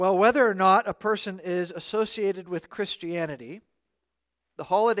Well, whether or not a person is associated with Christianity, the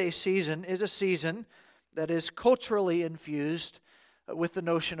holiday season is a season that is culturally infused with the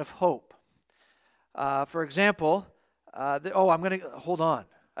notion of hope. For example, hold on.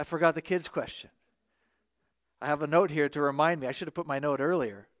 I forgot the kids' question. I have a note here to remind me. I should have put my note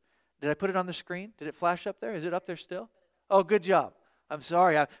earlier. Did I put it on the screen? Did it flash up there? Is it up there still? Oh, good job. I'm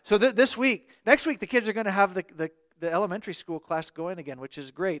sorry. So next week, the kids are going to have the elementary school class going again, which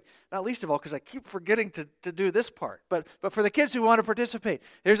is great. Not least of all because I keep forgetting to do this part. But for the kids who want to participate,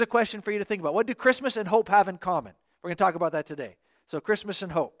 here's a question for you to think about. What do Christmas and hope have in common? We're going to talk about that today. So Christmas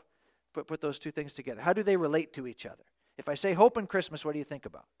and hope. Put those two things together. How do they relate to each other? If I say hope and Christmas, what do you think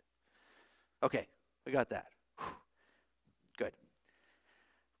about? Okay, we got that. Whew. Good.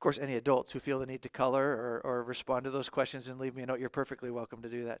 Of course, any adults who feel the need to color or respond to those questions and leave me a note, you're perfectly welcome to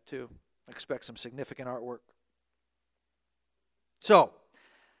do that too. Expect some significant artwork. So,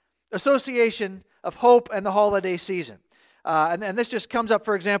 association of hope and the holiday season. And this just comes up,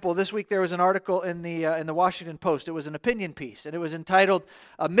 for example, this week there was an article in the Washington Post. It was an opinion piece, and it was entitled,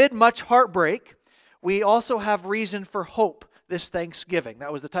 "Amid Much Heartbreak, We Also Have Reason for Hope This Thanksgiving."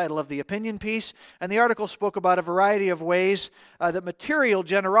 That was the title of the opinion piece, and the article spoke about a variety of ways that material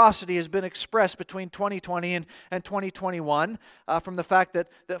generosity has been expressed between 2020 and 2021, from the fact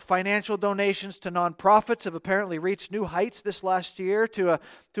that financial donations to nonprofits have apparently reached new heights this last year, to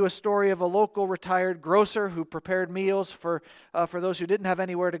a story of a local retired grocer who prepared meals for those who didn't have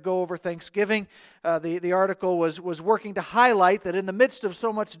anywhere to go over Thanksgiving. The article was working to highlight that in the midst of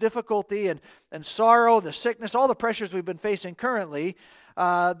so much difficulty and sorrow, the sickness, all the pressures we've been facing currently,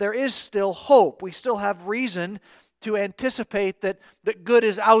 there is still hope. We still have reason to anticipate that good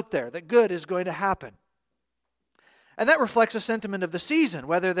is out there, that good is going to happen. And that reflects a sentiment of the season.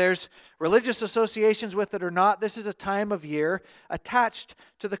 Whether there's religious associations with it or not, this is a time of year attached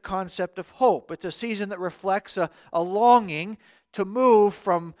to the concept of hope. It's a season that reflects a longing to move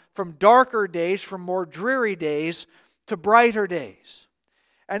from darker days, from more dreary days, to brighter days.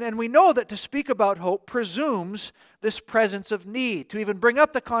 And we know that to speak about hope presumes this presence of need. To even bring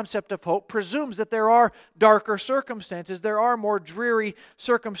up the concept of hope presumes that there are darker circumstances, there are more dreary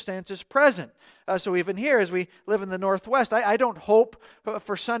circumstances present. So even here, as we live in the Northwest, I don't hope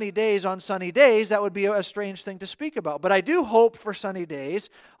for sunny days on sunny days. That would be a strange thing to speak about. But I do hope for sunny days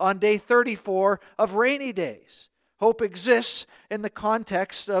on day 34 of rainy days. Hope exists in the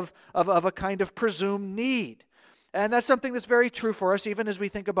context of a kind of presumed need. And that's something that's very true for us, even as we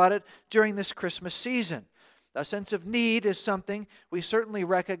think about it during this Christmas season. A sense of need is something we certainly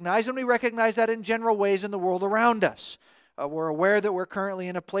recognize, and we recognize that in general ways in the world around us. We're aware that we're currently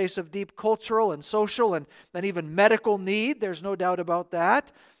in a place of deep cultural and social and even medical need. There's no doubt about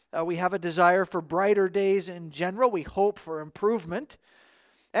that. We have a desire for brighter days in general. We hope for improvement.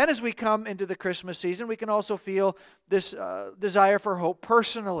 And as we come into the Christmas season, we can also feel this desire for hope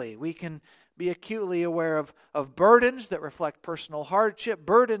personally. We can be acutely aware of burdens that reflect personal hardship,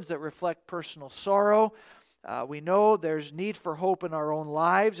 burdens that reflect personal sorrow. We know there's need for hope in our own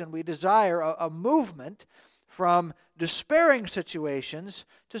lives, and we desire a movement from despairing situations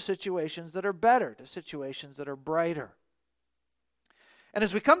to situations that are better, to situations that are brighter. And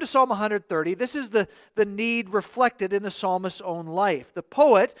as we come to Psalm 130, this is the need reflected in the psalmist's own life. The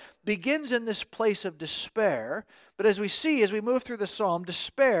poet begins in this place of despair, but as we move through the psalm,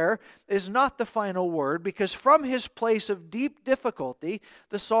 despair is not the final word, because from his place of deep difficulty,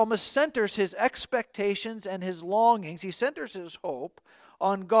 the psalmist centers his expectations and his longings, he centers his hope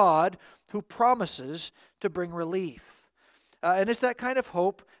on God who promises to bring relief. And it's that kind of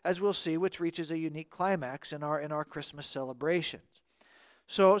hope, as we'll see, which reaches a unique climax in our Christmas celebrations.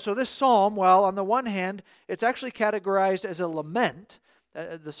 So this psalm, while on the one hand, it's actually categorized as a lament.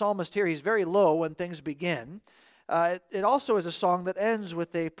 The psalmist here, he's very low when things begin. It also is a song that ends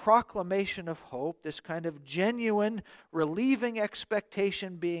with a proclamation of hope, this kind of genuine, relieving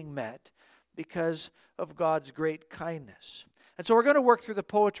expectation being met because of God's great kindness. And so we're going to work through the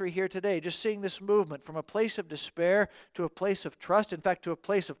poetry here today, just seeing this movement from a place of despair to a place of trust, in fact, to a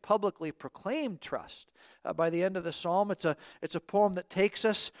place of publicly proclaimed trust. By the end of the psalm, it's a poem that takes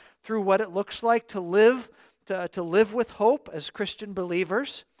us through what it looks like to live with hope as Christian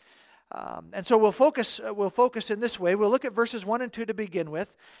believers. And so we'll focus in this way. We'll look at verses 1 and 2 to begin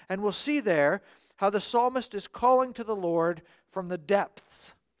with, and we'll see there how the psalmist is calling to the Lord from the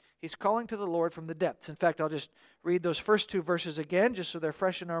depths. He's calling to the Lord from the depths. In fact, I'll just read those first two verses again, just so they're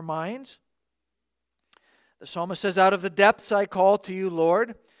fresh in our minds. The psalmist says, "Out of the depths I call to you,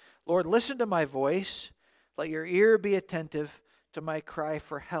 Lord. Lord, listen to my voice. Let your ear be attentive to my cry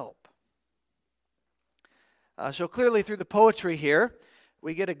for help." So clearly through the poetry here,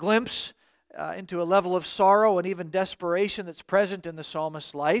 We get a glimpse into a level of sorrow and even desperation that's present in the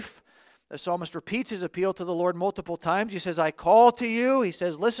psalmist's life. The psalmist repeats his appeal to the Lord multiple times. He says, I call to you. He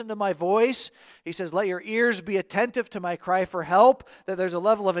says, listen to my voice. He says, let your ears be attentive to my cry for help. That there's a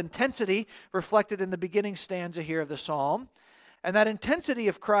level of intensity reflected in the beginning stanza here of the psalm. And that intensity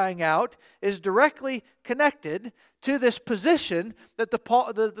of crying out is directly connected to this position that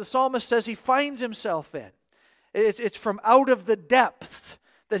the psalmist says he finds himself in. It's from out of the depths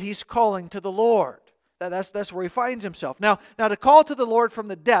that he's calling to the Lord. That's where he finds himself. Now, to call to the Lord from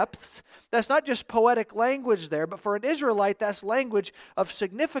the depths, that's not just poetic language there, but for an Israelite, that's language of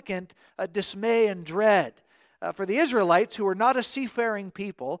significant dismay and dread. For the Israelites, who were not a seafaring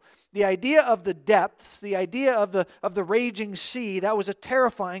people, the idea of the depths, the idea of the raging sea, that was a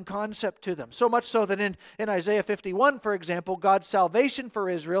terrifying concept to them. So much so that in Isaiah 51, for example, God's salvation for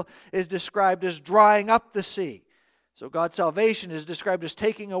Israel is described as drying up the sea. So God's salvation is described as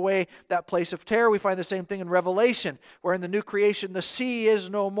taking away that place of terror. We find the same thing in Revelation, where in the new creation the sea is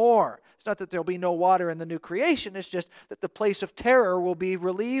no more. It's not that there'll be no water in the new creation. It's just that the place of terror will be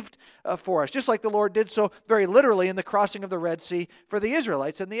relieved for us. Just like the Lord did so very literally in the crossing of the Red Sea for the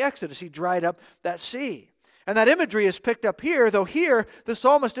Israelites in the Exodus. He dried up that sea. And that imagery is picked up here, though here the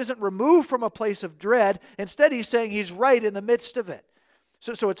psalmist isn't removed from a place of dread. Instead, he's saying he's right in the midst of it.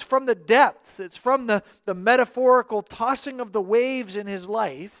 So it's from the depths, it's from the metaphorical tossing of the waves in his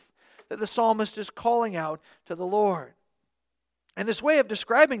life that the psalmist is calling out to the Lord. And this way of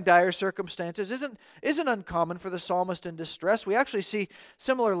describing dire circumstances isn't uncommon for the psalmist in distress. We actually see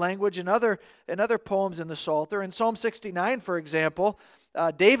similar language in other poems in the Psalter. In Psalm 69, for example,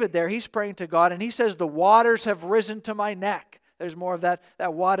 David there, he's praying to God, and he says, the waters have risen to my neck. There's more of that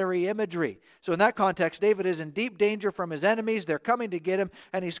watery imagery. So in that context, David is in deep danger from his enemies. They're coming to get him,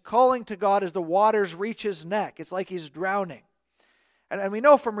 and he's calling to God as the waters reach his neck. It's like he's drowning. And we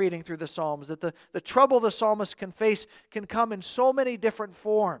know from reading through the Psalms that the trouble the psalmist can face can come in so many different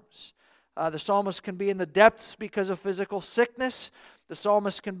forms. The psalmist can be in the depths because of physical sickness. The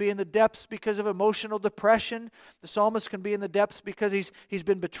psalmist can be in the depths because of emotional depression. The psalmist can be in the depths because he's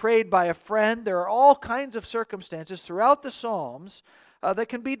been betrayed by a friend. There are all kinds of circumstances throughout the Psalms that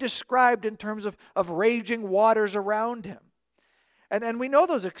can be described in terms of raging waters around him. And we know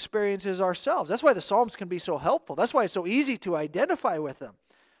those experiences ourselves. That's why the Psalms can be so helpful. That's why it's so easy to identify with them.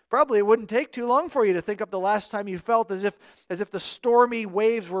 Probably it wouldn't take too long for you to think of the last time you felt as if the stormy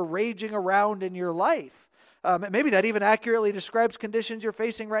waves were raging around in your life. Maybe that even accurately describes conditions you're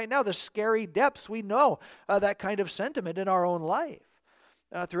facing right now, the scary depths. We know that kind of sentiment in our own life.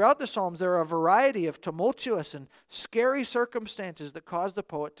 Throughout the Psalms, there are a variety of tumultuous and scary circumstances that cause the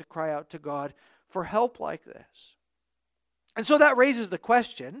poet to cry out to God for help like this. And so that raises the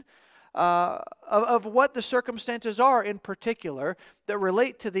question of what the circumstances are in particular that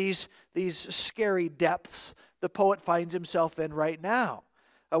relate to these scary depths the poet finds himself in right now.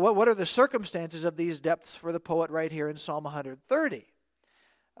 What are the circumstances of these depths for the poet right here in Psalm 130?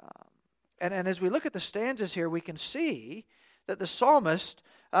 And as we look at the stanzas here, we can see that the psalmist,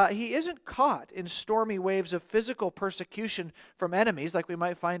 he isn't caught in stormy waves of physical persecution from enemies like we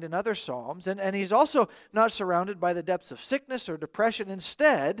might find in other psalms. And he's also not surrounded by the depths of sickness or depression.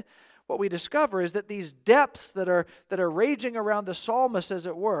 Instead, what we discover is that these depths that are raging around the psalmist, as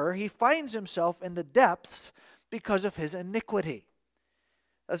it were, he finds himself in the depths because of his iniquity.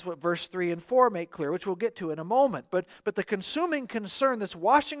 That's what verse 3 and 4 make clear, which we'll get to in a moment. But the consuming concern that's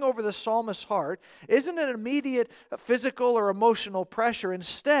washing over the psalmist's heart isn't an immediate physical or emotional pressure.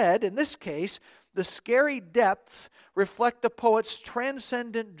 Instead, in this case, the scary depths reflect the poet's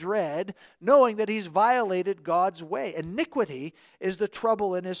transcendent dread, knowing that he's violated God's way. Iniquity is the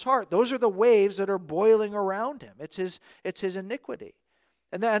trouble in his heart. Those are the waves that are boiling around him. It's his iniquity.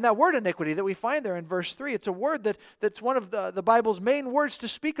 And that word iniquity that we find there in verse 3, it's a word that's one of the Bible's main words to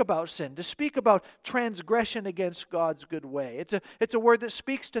speak about sin, to speak about transgression against God's good way. It's a word that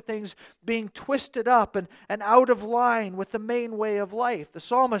speaks to things being twisted up and out of line with the main way of life. The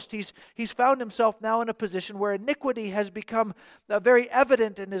psalmist, he's found himself now in a position where iniquity has become very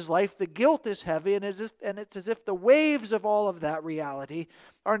evident in his life. The guilt is heavy, and it's as if the waves of all of that reality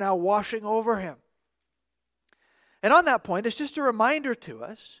are now washing over him. And on that point, it's just a reminder to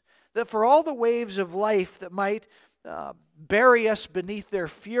us that for all the waves of life that might bury us beneath their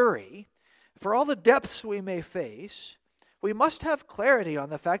fury, for all the depths we may face, we must have clarity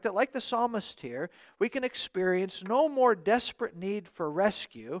on the fact that, like the psalmist here, we can experience no more desperate need for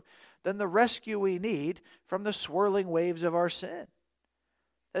rescue than the rescue we need from the swirling waves of our sin.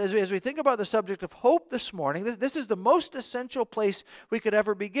 As we think about the subject of hope this morning, this is the most essential place we could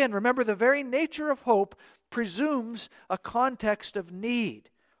ever begin. Remember, the very nature of hope presumes a context of need.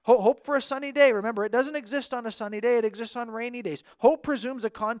 Hope for a sunny day. Remember, it doesn't exist on a sunny day. It exists on rainy days. Hope presumes a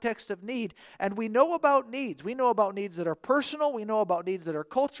context of need. And we know about needs. We know about needs that are personal. We know about needs that are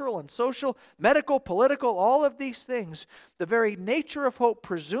cultural and social, medical, political, all of these things. The very nature of hope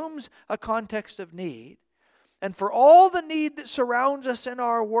presumes a context of need. And for all the need that surrounds us in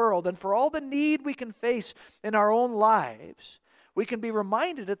our world, and for all the need we can face in our own lives, we can be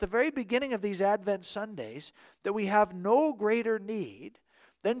reminded at the very beginning of these Advent Sundays that we have no greater need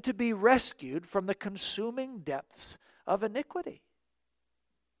than to be rescued from the consuming depths of iniquity.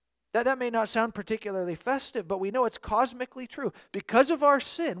 That may not sound particularly festive, but we know it's cosmically true. Because of our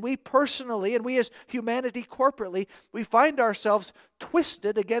sin, we personally and we as humanity corporately, we find ourselves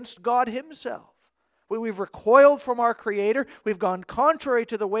twisted against God Himself. We've recoiled from our Creator. We've gone contrary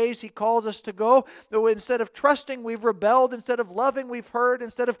to the ways He calls us to go. Instead of trusting, we've rebelled. Instead of loving, we've hurt.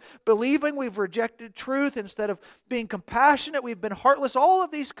 Instead of believing, we've rejected truth. Instead of being compassionate, we've been heartless. All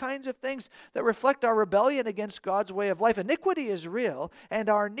of these kinds of things that reflect our rebellion against God's way of life. Iniquity is real, and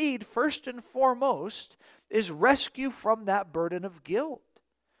our need, first and foremost, is rescue from that burden of guilt.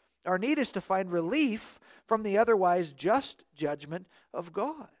 Our need is to find relief from the otherwise just judgment of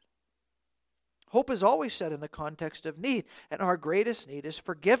God. Hope is always set in the context of need, and our greatest need is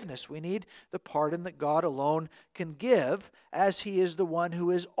forgiveness. We need the pardon that God alone can give, as He is the one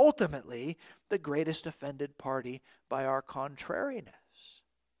who is ultimately the greatest offended party by our contrariness.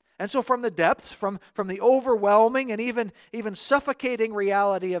 And so from the depths, from the overwhelming and even suffocating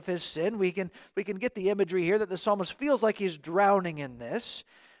reality of his sin, we can get the imagery here that the psalmist feels like he's drowning in this.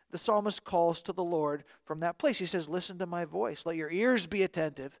 The psalmist calls to the Lord from that place. He says, "Listen to my voice. Let your ears be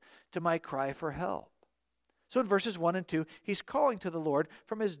attentive to my cry for help." So in verses 1 and 2, he's calling to the Lord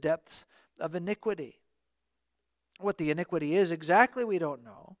from his depths of iniquity. What the iniquity is exactly, we don't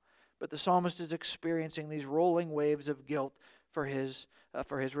know, but the psalmist is experiencing these rolling waves of guilt for his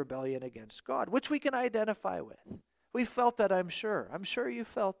rebellion against God, which we can identify with. We felt that, I'm sure. I'm sure you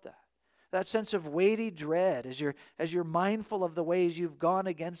felt that. That sense of weighty dread as you're mindful of the ways you've gone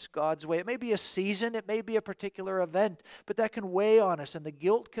against God's way. It may be a season, it may be a particular event, but that can weigh on us, and the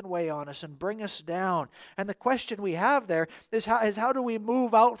guilt can weigh on us and bring us down. And the question we have there is how do we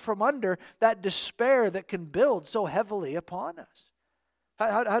move out from under that despair that can build so heavily upon us?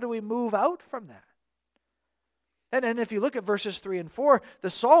 How do we move out from that? And if you look at verses 3 and 4, the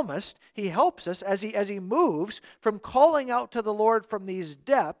psalmist, he helps us as he moves from calling out to the Lord from these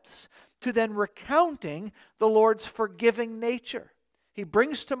depths to then recounting the Lord's forgiving nature. He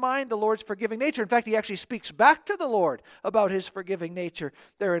brings to mind the Lord's forgiving nature. In fact, he actually speaks back to the Lord about His forgiving nature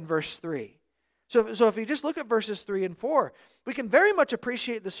there in verse 3. So if you just look at verses 3 and 4, we can very much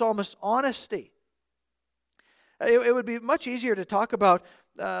appreciate the psalmist's honesty. It would be much easier to talk about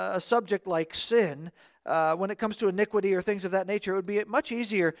a subject like sin when it comes to iniquity or things of that nature. It would be much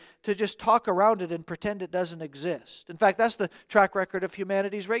easier to just talk around it and pretend it doesn't exist. In fact, that's the track record of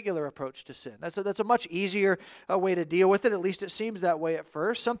humanity's regular approach to sin. That's a much easier way to deal with it. At least it seems that way at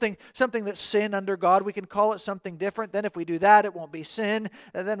first. Something that's sin under God, we can call it something different. Then if we do that, it won't be sin.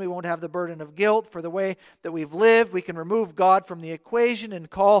 And then we won't have the burden of guilt for the way that we've lived. We can remove God from the equation and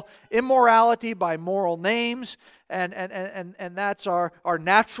call immorality by moral names. And that's our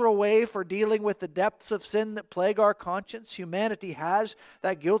natural way for dealing with the depths of sin that plague our conscience. Humanity has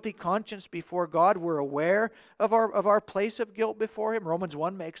that guilty conscience before God. We're aware of our place of guilt before Him. Romans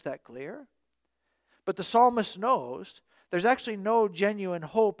 1 makes that clear. But the psalmist knows there's actually no genuine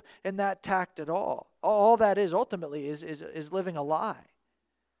hope in that tact at all. All that is ultimately is living a lie.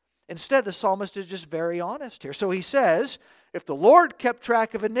 Instead, the psalmist is just very honest here. So he says, if the Lord kept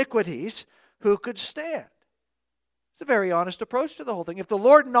track of iniquities, who could stand? It's a very honest approach to the whole thing. If the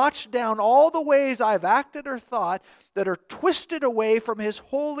Lord notched down all the ways I've acted or thought that are twisted away from His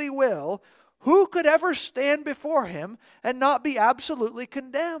holy will, who could ever stand before Him and not be absolutely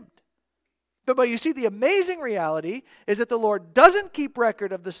condemned? But you see, the amazing reality is that the Lord doesn't keep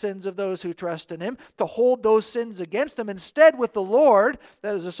record of the sins of those who trust in Him to hold those sins against them. Instead, with the Lord,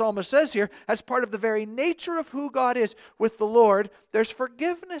 as the psalmist says here, as part of the very nature of who God is, with the Lord, there's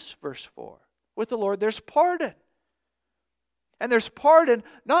forgiveness, verse 4. With the Lord, there's pardon. And there's pardon,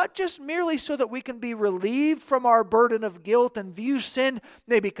 not just merely so that we can be relieved from our burden of guilt and view sin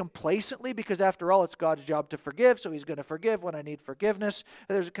maybe complacently, because after all, it's God's job to forgive, so He's going to forgive when I need forgiveness.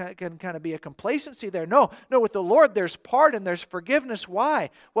 There can kind of be a complacency there. No, with the Lord, there's pardon, there's forgiveness.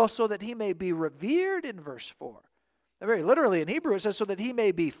 Why? Well, so that He may be revered in verse 4. Now, very literally in Hebrew, it says so that He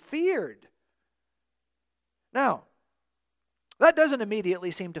may be feared. Now, That doesn't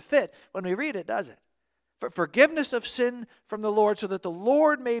immediately seem to fit when we read it, does it? For forgiveness of sin from the Lord so that the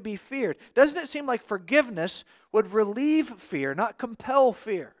Lord may be feared. Doesn't it seem like forgiveness would relieve fear, not compel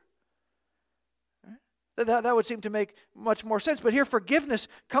fear? That would seem to make much more sense. But here forgiveness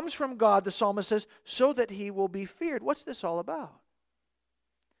comes from God, the psalmist says, so that he will be feared. What's this all about?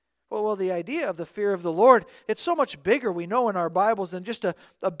 Well, the idea of the fear of the Lord, it's so much bigger, we know in our Bibles, than just a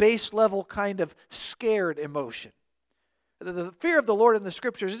base level kind of scared emotion. The fear of the Lord in the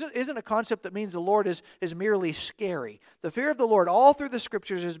Scriptures isn't a concept that means the Lord is merely scary. The fear of the Lord all through the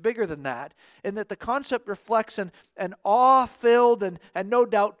Scriptures is bigger than that, in that the concept reflects an awe-filled and no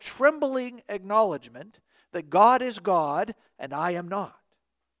doubt trembling acknowledgement that God is God and I am not.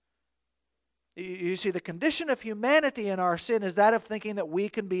 You see, the condition of humanity in our sin is that of thinking that we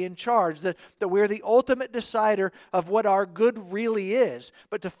can be in charge, that we're the ultimate decider of what our good really is.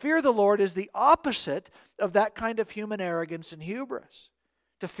 But to fear the Lord is the opposite of that kind of human arrogance and hubris.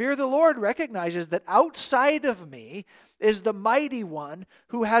 To fear the Lord recognizes that outside of me is the mighty one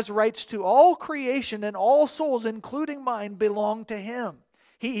who has rights to all creation, and all souls, including mine, belong to him.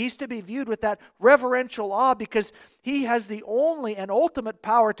 He's to be viewed with that reverential awe because he has the only and ultimate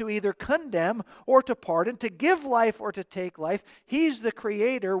power to either condemn or to pardon, to give life or to take life. He's the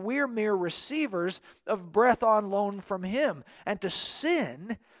creator. We're mere receivers of breath on loan from him. And to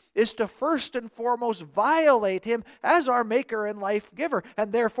sin is to first and foremost violate him as our maker and life giver.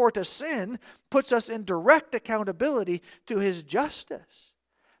 And therefore to sin puts us in direct accountability to his justice.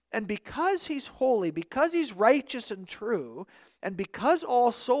 And because he's holy, because he's righteous and true, and because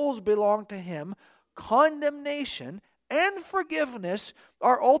all souls belong to him, condemnation and forgiveness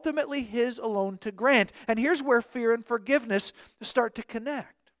are ultimately his alone to grant. And here's where fear and forgiveness start to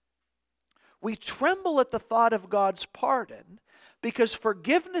connect. We tremble at the thought of God's pardon because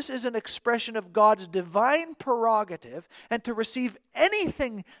forgiveness is an expression of God's divine prerogative, and to receive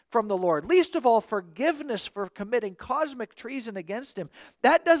anything from the Lord, least of all forgiveness for committing cosmic treason against him,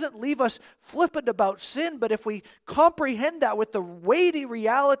 that doesn't leave us flippant about sin, but if we comprehend that with the weighty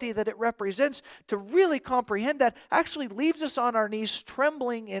reality that it represents, to really comprehend that actually leaves us on our knees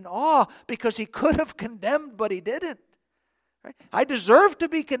trembling in awe because he could have condemned, but he didn't. Right? I deserve to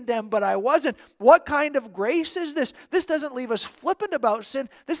be condemned, but I wasn't. What kind of grace is this? This doesn't leave us flippant about sin.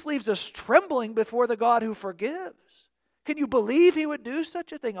 This leaves us trembling before the God who forgives. Can you believe he would do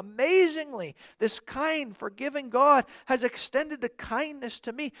such a thing? Amazingly, this kind, forgiving God has extended a kindness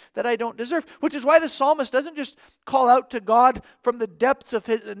to me that I don't deserve, which is why the psalmist doesn't just call out to God from the depths of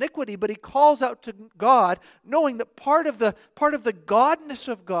his iniquity, but he calls out to God knowing that part of the godness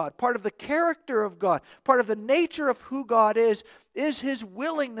of God, part of the character of God, part of the nature of who God is his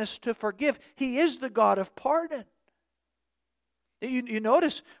willingness to forgive. He is the God of pardon. You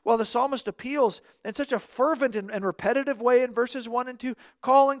notice, while the psalmist appeals in such a fervent and repetitive way in verses 1 and 2,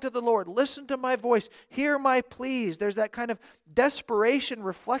 calling to the Lord, listen to my voice, hear my pleas. There's that kind of desperation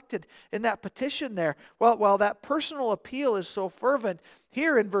reflected in that petition there. While that personal appeal is so fervent,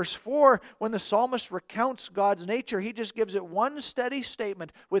 here in verse 4, when the psalmist recounts God's nature, he just gives it one steady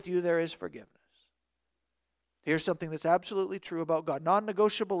statement: with you there is forgiveness. Here's something that's absolutely true about God.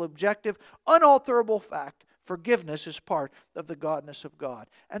 Non-negotiable, objective, unalterable fact. Forgiveness is part of the godness of God.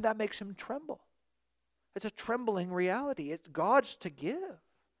 And that makes him tremble. It's a trembling reality. It's God's to give.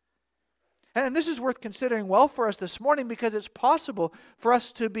 And this is worth considering well for us this morning, because it's possible for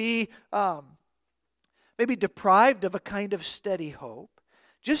us to be maybe deprived of a kind of steady hope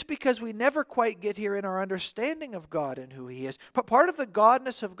just because we never quite get here in our understanding of God and who he is. But part of the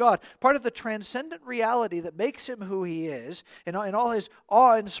godness of God, part of the transcendent reality that makes him who he is in all his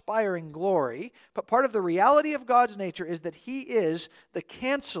awe-inspiring glory, but part of the reality of God's nature is that he is the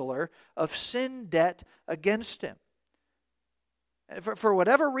canceller of sin debt against him. For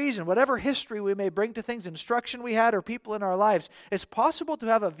whatever reason, whatever history we may bring to things, instruction we had, or people in our lives, it's possible to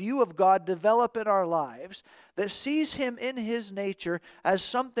have a view of God develop in our lives that sees him in his nature as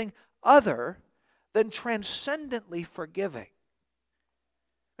something other than transcendently forgiving.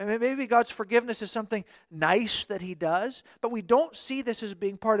 Maybe God's forgiveness is something nice that he does, but we don't see this as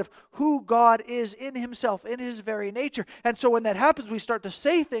being part of who God is in himself, in his very nature. And so when that happens, we start to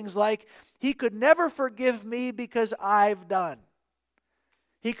say things like, he could never forgive me because I've done.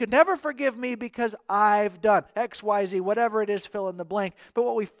 He could never forgive me because I've done X, Y, Z, whatever it is, fill in the blank. But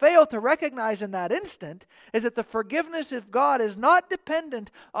what we fail to recognize in that instant is that the forgiveness of God is not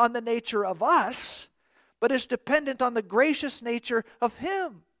dependent on the nature of us, but is dependent on the gracious nature of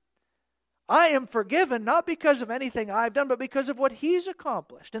him. I am forgiven not because of anything I've done, but because of what he's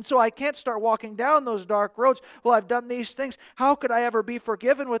accomplished. And so I can't start walking down those dark roads. Well, I've done these things. How could I ever be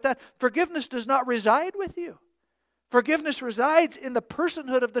forgiven with that? Forgiveness does not reside with you. Forgiveness resides in the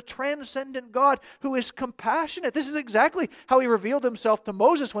personhood of the transcendent God who is compassionate. This is exactly how he revealed himself to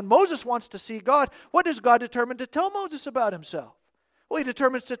Moses. When Moses wants to see God, what does God determine to tell Moses about himself? Well, he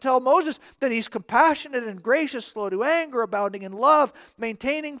determines to tell Moses that he's compassionate and gracious, slow to anger, abounding in love,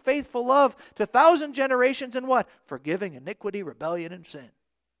 maintaining faithful love to 1,000 generations, and what? Forgiving iniquity, rebellion, and sin.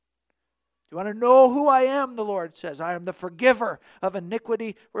 You want to know who I am, the Lord says. I am the forgiver of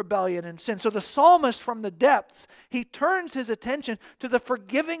iniquity, rebellion, and sin. So the psalmist from the depths, he turns his attention to the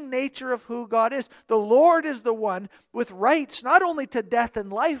forgiving nature of who God is. The Lord is the one with rights, not only to death and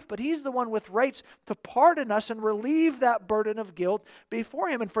life, but he's the one with rights to pardon us and relieve that burden of guilt before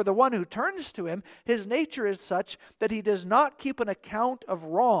him. And for the one who turns to him, his nature is such that he does not keep an account of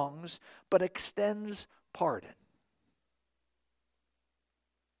wrongs, but extends pardon.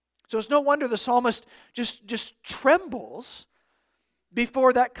 So it's no wonder the psalmist just trembles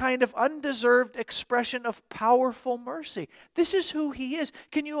before that kind of undeserved expression of powerful mercy. This is who he is.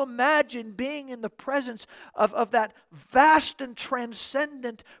 Can you imagine being in the presence of that vast and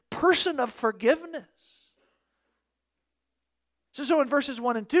transcendent person of forgiveness? So in verses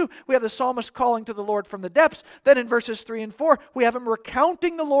 1 and 2, we have the psalmist calling to the Lord from the depths. Then in verses 3 and 4, we have him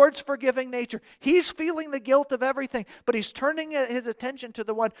recounting the Lord's forgiving nature. He's feeling the guilt of everything, but he's turning his attention to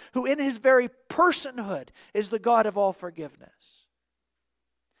the one who in his very personhood is the God of all forgiveness.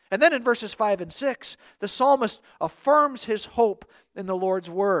 And then in verses 5 and 6, the psalmist affirms his hope in the Lord's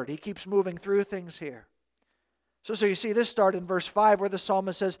word. He keeps moving through things here. So you see this start in verse 5 where the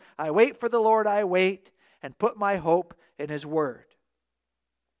psalmist says, I wait for the Lord, I wait, and put my hope in his word.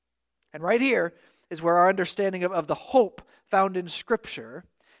 And right here is where our understanding of the hope found in Scripture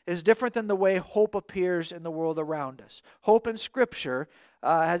is different than the way hope appears in the world around us. Hope in Scripture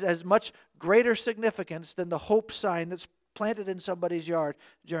has much greater significance than the hope sign that's planted in somebody's yard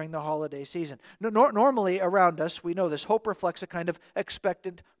during the holiday season. Normally around us, we know this, hope reflects a kind of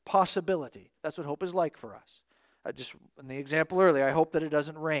expectant possibility. That's what hope is like for us. Just in the example earlier, I hope that it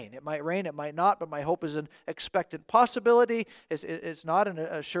doesn't rain. It might rain, it might not, but my hope is an expectant possibility. It's not an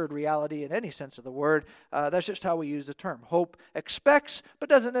assured reality in any sense of the word. That's just how we use the term. Hope expects, but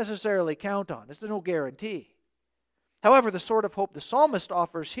doesn't necessarily count on. There's no guarantee. However, the sort of hope the psalmist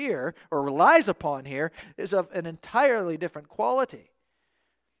offers here, or relies upon here, is of an entirely different quality.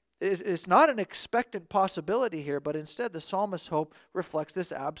 It's not an expectant possibility here, but instead the psalmist's hope reflects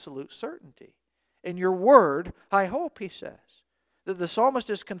this absolute certainty. In your word, I hope, he says. That the psalmist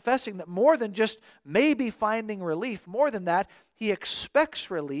is confessing that more than just maybe finding relief, more than that, he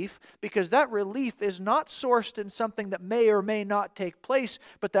expects relief because that relief is not sourced in something that may or may not take place,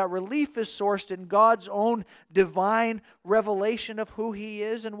 but that relief is sourced in God's own divine revelation of who he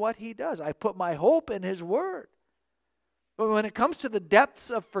is and what he does. I put my hope in his word. But when it comes to the depths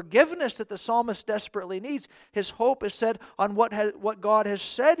of forgiveness that the psalmist desperately needs, his hope is set on what God has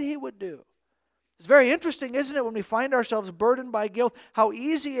said he would do. It's very interesting, isn't it, when we find ourselves burdened by guilt, how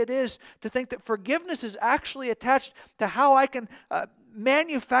easy it is to think that forgiveness is actually attached to how I can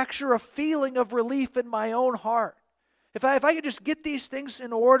manufacture a feeling of relief in my own heart. If I could just get these things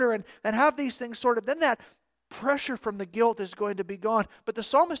in order and have these things sorted, then that pressure from the guilt is going to be gone. But the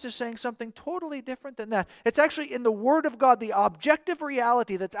psalmist is saying something totally different than that. It's actually in the Word of God, the objective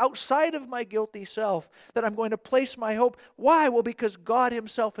reality that's outside of my guilty self, that I'm going to place my hope. Why? Well, because God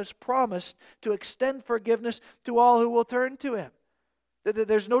himself has promised to extend forgiveness to all who will turn to him.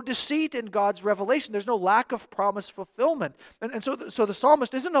 There's no deceit in God's revelation. There's no lack of promise fulfillment. And so the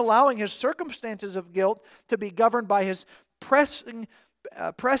psalmist isn't allowing his circumstances of guilt to be governed by his pressing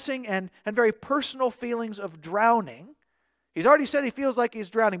and very personal feelings of drowning. He's already said he feels like he's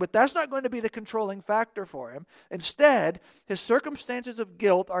drowning, but that's not going to be the controlling factor for him. Instead, his circumstances of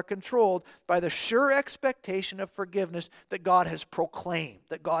guilt are controlled by the sure expectation of forgiveness that God has proclaimed,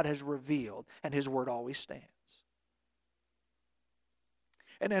 that God has revealed, and his word always stands.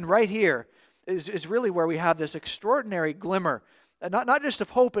 And right here is really where we have this extraordinary glimmer, not just of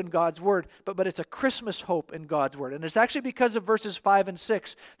hope in God's word, but it's a Christmas hope in God's word. And it's actually because of verses 5 and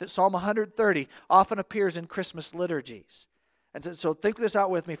 6 that Psalm 130 often appears in Christmas liturgies. And so think this out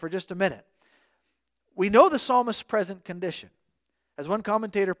with me for just a minute. We know the psalmist's present condition. As one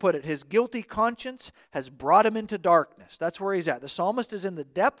commentator put it, his guilty conscience has brought him into darkness. That's where he's at. The psalmist is in the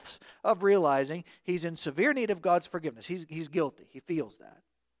depths of realizing he's in severe need of God's forgiveness. He's guilty. He feels that.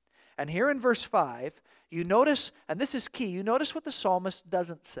 And here in verse 5, you notice, and this is key, you notice what the psalmist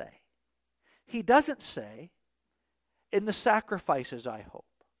doesn't say. He doesn't say, in the sacrifices I hope.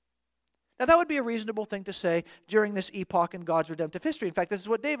 Now, that would be a reasonable thing to say during this epoch in God's redemptive history. In fact, this is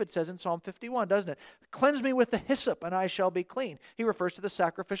what David says in Psalm 51, doesn't it? Cleanse me with the hyssop, and I shall be clean. He refers to the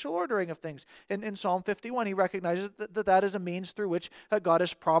sacrificial ordering of things. In Psalm 51, he recognizes that is a means through which God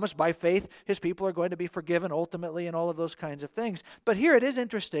has promised by faith his people are going to be forgiven ultimately and all of those kinds of things. But here it is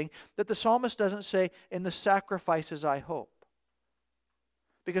interesting that the psalmist doesn't say, in the sacrifices I hope.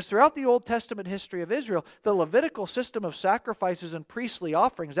 Because throughout the Old Testament history of Israel, the Levitical system of sacrifices and priestly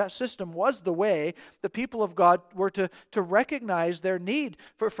offerings, that system was the way the people of God were to recognize their need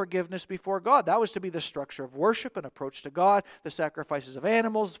for forgiveness before God. That was to be the structure of worship and approach to God, the sacrifices of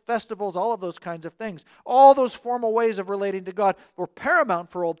animals, festivals, all of those kinds of things. All those formal ways of relating to God were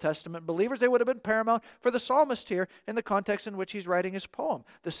paramount for Old Testament believers. They would have been paramount for the psalmist here in the context in which he's writing his poem.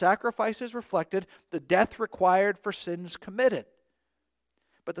 The sacrifices reflected the death required for sins committed.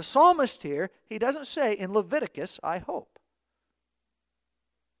 But the psalmist here, he doesn't say, in Leviticus, I hope.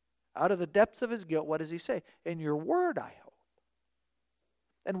 Out of the depths of his guilt, what does he say? In your word, I hope.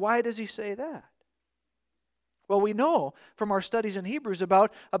 And why does he say that? Well, we know from our studies in Hebrews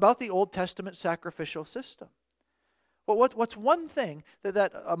about the Old Testament sacrificial system. Well, what's one thing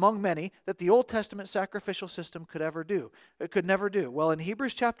that among many that the Old Testament sacrificial system could ever do? It could never do. Well, in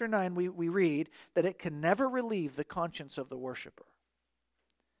Hebrews chapter 9, we read that it can never relieve the conscience of the worshiper.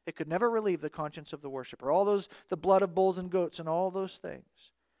 It could never relieve the conscience of the worshiper. The blood of bulls and goats and all those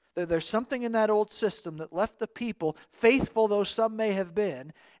things. There's something in that old system that left the people, faithful though some may have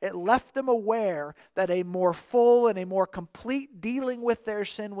been, it left them aware that a more full and a more complete dealing with their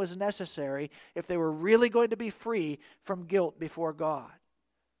sin was necessary if they were really going to be free from guilt before God.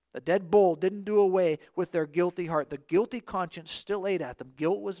 The dead bull didn't do away with their guilty heart. The guilty conscience still ate at them.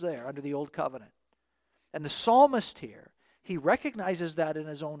 Guilt was there under the old covenant. And the psalmist here, he recognizes that in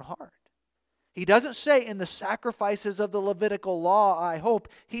his own heart. He doesn't say, in the sacrifices of the Levitical law, I hope.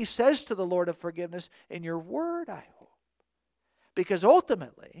 He says to the Lord of forgiveness, in your word, I hope. Because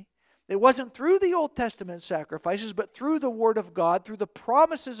ultimately, it wasn't through the Old Testament sacrifices, but through the Word of God, through the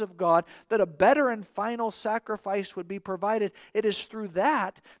promises of God, that a better and final sacrifice would be provided. It is through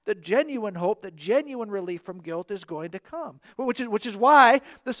that genuine hope, that genuine relief from guilt is going to come. Which is why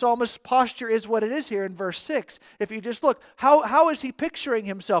the psalmist's posture is what it is here in verse 6. If you just look, how is he picturing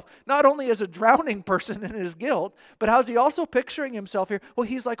himself? Not only as a drowning person in his guilt, but how is he also picturing himself here? Well,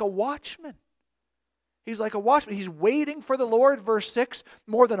 he's like a watchman. He's like a watchman. He's waiting for the Lord, verse 6,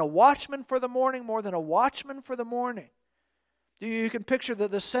 more than a watchman for the morning, more than a watchman for the morning. You can picture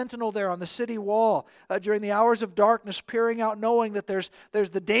the sentinel there on the city wall during the hours of darkness, peering out, knowing that there's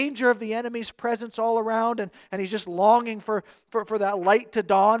the danger of the enemy's presence all around, and he's just longing for that light to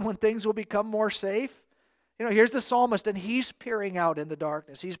dawn when things will become more safe. You know, here's the psalmist, and he's peering out in the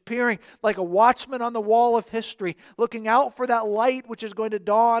darkness. He's peering like a watchman on the wall of history, looking out for that light which is going to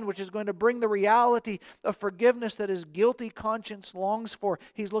dawn, which is going to bring the reality of forgiveness that his guilty conscience longs for.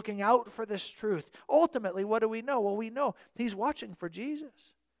 He's looking out for this truth. Ultimately, what do we know? Well, we know he's watching for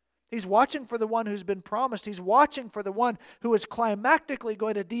Jesus. He's watching for the one who's been promised. He's watching for the one who is climactically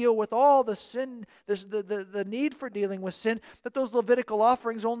going to deal with all the sin, the need for dealing with sin that those Levitical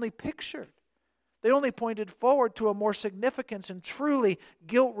offerings only pictured. They only pointed forward to a more significant and truly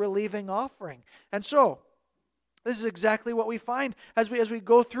guilt-relieving offering. And so, this is exactly what we find as we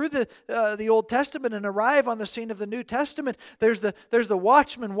go through the Old Testament and arrive on the scene of the New Testament. There's the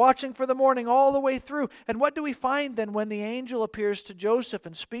watchman watching for the morning all the way through. And what do we find then when the angel appears to Joseph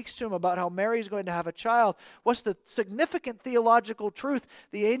and speaks to him about how Mary's going to have a child? What's the significant theological truth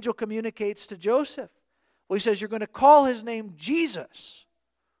the angel communicates to Joseph? Well, he says, you're going to call his name Jesus.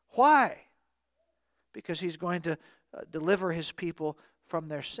 Why? Because he's going to deliver his people from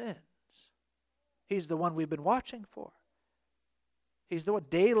their sins. He's the one we've been watching for. He's the one.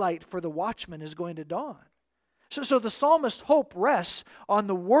 Daylight for the watchman is going to dawn. So the psalmist's hope rests on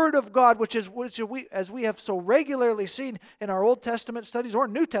the Word of God, which we, as we have so regularly seen in our Old Testament studies, or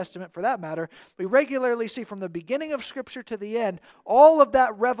New Testament for that matter, we regularly see from the beginning of Scripture to the end, all of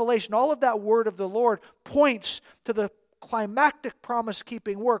that revelation, all of that Word of the Lord points to the climactic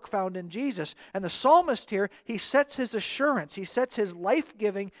promise-keeping work found in Jesus. And the psalmist here, he sets his assurance, he sets his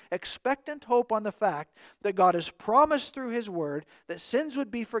life-giving, expectant hope on the fact that God has promised through his word that sins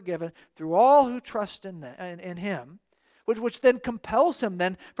would be forgiven through all who trust in him, which then compels him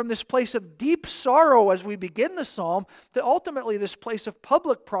then from this place of deep sorrow as we begin the psalm to ultimately this place of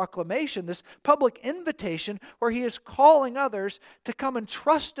public proclamation, this public invitation where he is calling others to come and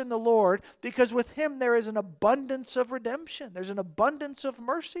trust in the Lord, because with him there is an abundance of redemption. There's an abundance of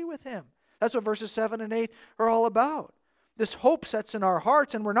mercy with him. That's what verses 7 and 8 are all about. This hope sets in our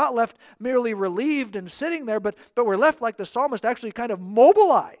hearts, and we're not left merely relieved and sitting there, but we're left like the psalmist, actually kind of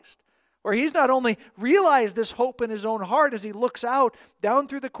mobilized. Where he's not only realized this hope in his own heart as he looks out down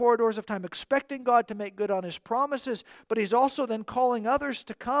through the corridors of time, expecting God to make good on his promises, but he's also then calling others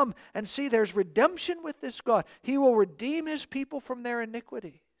to come and see there's redemption with this God. He will redeem his people from their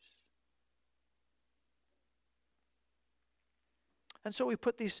iniquities. And so we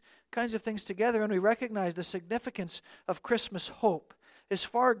put these kinds of things together and we recognize the significance of Christmas hope is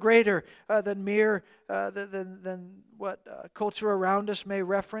far greater than what culture around us may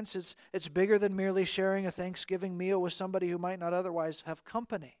reference. It's bigger than merely sharing a Thanksgiving meal with somebody who might not otherwise have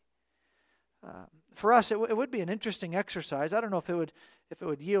company. For us, it would be an interesting exercise. I don't know if it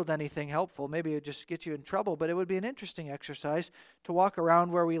would yield anything helpful. Maybe it would just get you in trouble, but it would be an interesting exercise to walk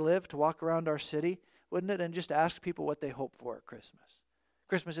around where we live, to walk around our city, wouldn't it? And just ask people what they hope for at Christmas.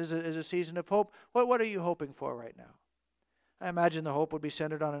 Christmas is a season of hope. What are you hoping for right now? I imagine the hope would be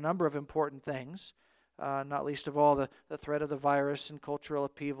centered on a number of important things, not least of all the threat of the virus and cultural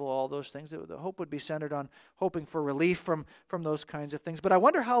upheaval, all those things. The hope would be centered on hoping for relief from those kinds of things. But I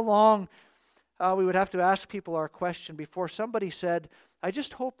wonder how long we would have to ask people our question before somebody said, I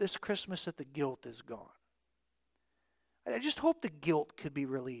just hope this Christmas that the guilt is gone. I just hope the guilt could be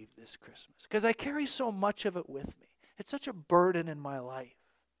relieved this Christmas because I carry so much of it with me. It's such a burden in my life.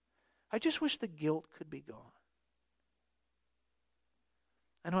 I just wish the guilt could be gone.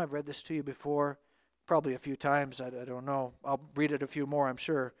 I know I've read this to you before, probably a few times. I don't know. I'll read it a few more, I'm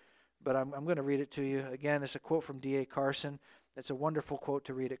sure. But I'm going to read it to you. Again, it's a quote from D.A. Carson. It's a wonderful quote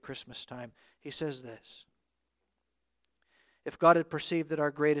to read at Christmas time. He says this: if God had perceived that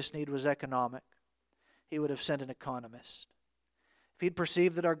our greatest need was economic, he would have sent an economist. If he'd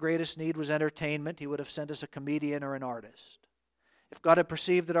perceived that our greatest need was entertainment, he would have sent us a comedian or an artist. If God had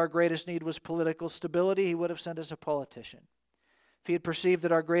perceived that our greatest need was political stability, he would have sent us a politician. If he had perceived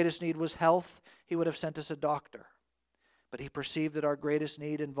that our greatest need was health, he would have sent us a doctor. But he perceived that our greatest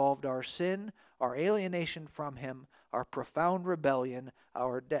need involved our sin, our alienation from him, our profound rebellion,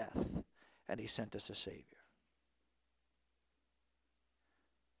 our death, and he sent us a Savior.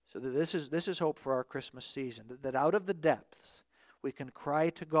 So this is hope for our Christmas season, that out of the depths we can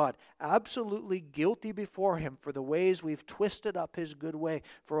cry to God, absolutely guilty before him for the ways we've twisted up his good way,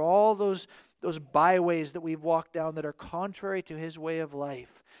 for all those byways that we've walked down that are contrary to his way of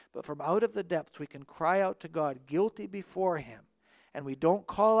life. But from out of the depths we can cry out to God, guilty before him. And we don't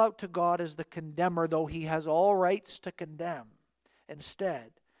call out to God as the condemner, though he has all rights to condemn.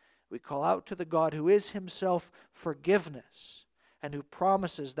 Instead, we call out to the God who is himself forgiveness, and who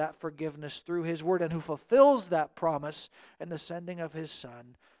promises that forgiveness through his word, and who fulfills that promise in the sending of his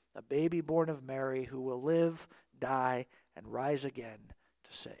Son, a baby born of Mary who will live, die, and rise again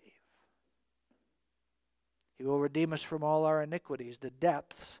to save. He will redeem us from all our iniquities. The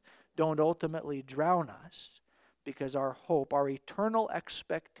depths don't ultimately drown us because our hope, our eternal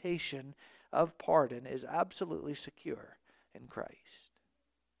expectation of pardon is absolutely secure in Christ.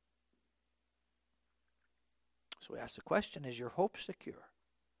 So we ask the question, is your hope secure?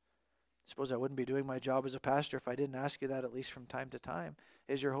 I suppose I wouldn't be doing my job as a pastor if I didn't ask you that at least from time to time.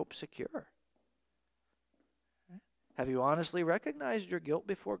 Is your hope secure? Have you honestly recognized your guilt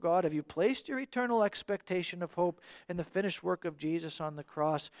before God? Have you placed your eternal expectation of hope in the finished work of Jesus on the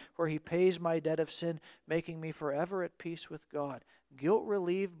cross, where he pays my debt of sin, making me forever at peace with God? Guilt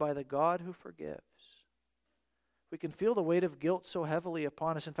relieved by the God who forgives. We can feel the weight of guilt so heavily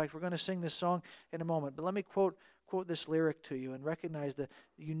upon us. In fact, we're going to sing this song in a moment, but let me quote this lyric to you and recognize the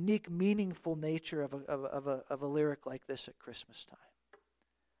unique, meaningful nature of a lyric like this at Christmas time.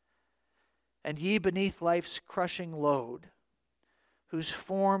 And ye beneath life's crushing load, whose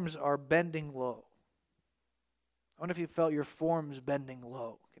forms are bending low. I wonder if you felt your forms bending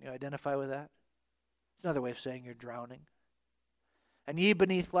low. Can you identify with that? It's another way of saying you're drowning. And ye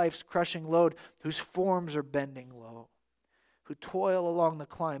beneath life's crushing load, whose forms are bending low, who toil along the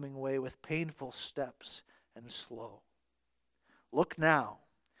climbing way with painful steps and slow. Look now,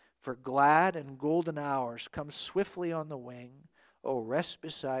 for glad and golden hours come swiftly on the wing. Oh, rest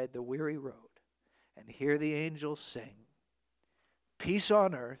beside the weary road, and hear the angels sing. Peace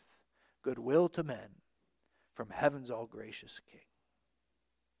on earth, goodwill to men, from heaven's all gracious King.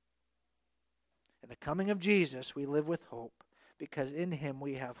 In the coming of Jesus, we live with hope, because in him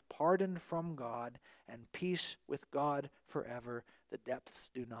we have pardon from God and peace with God forever. The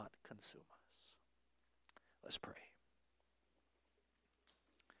depths do not consume us. Let's pray.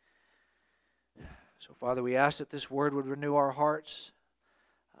 So, Father, we ask that this word would renew our hearts.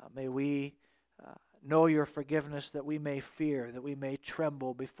 May we know your forgiveness, that we may fear, that we may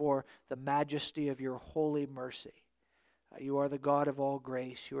tremble before the majesty of your holy mercy. You are the God of all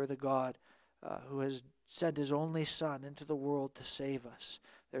grace. You are the God who has sent his only Son into the world to save us.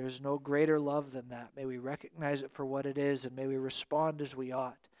 There is no greater love than that. May we recognize it for what it is, and may we respond as we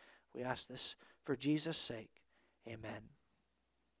ought. We ask this for Jesus' sake. Amen.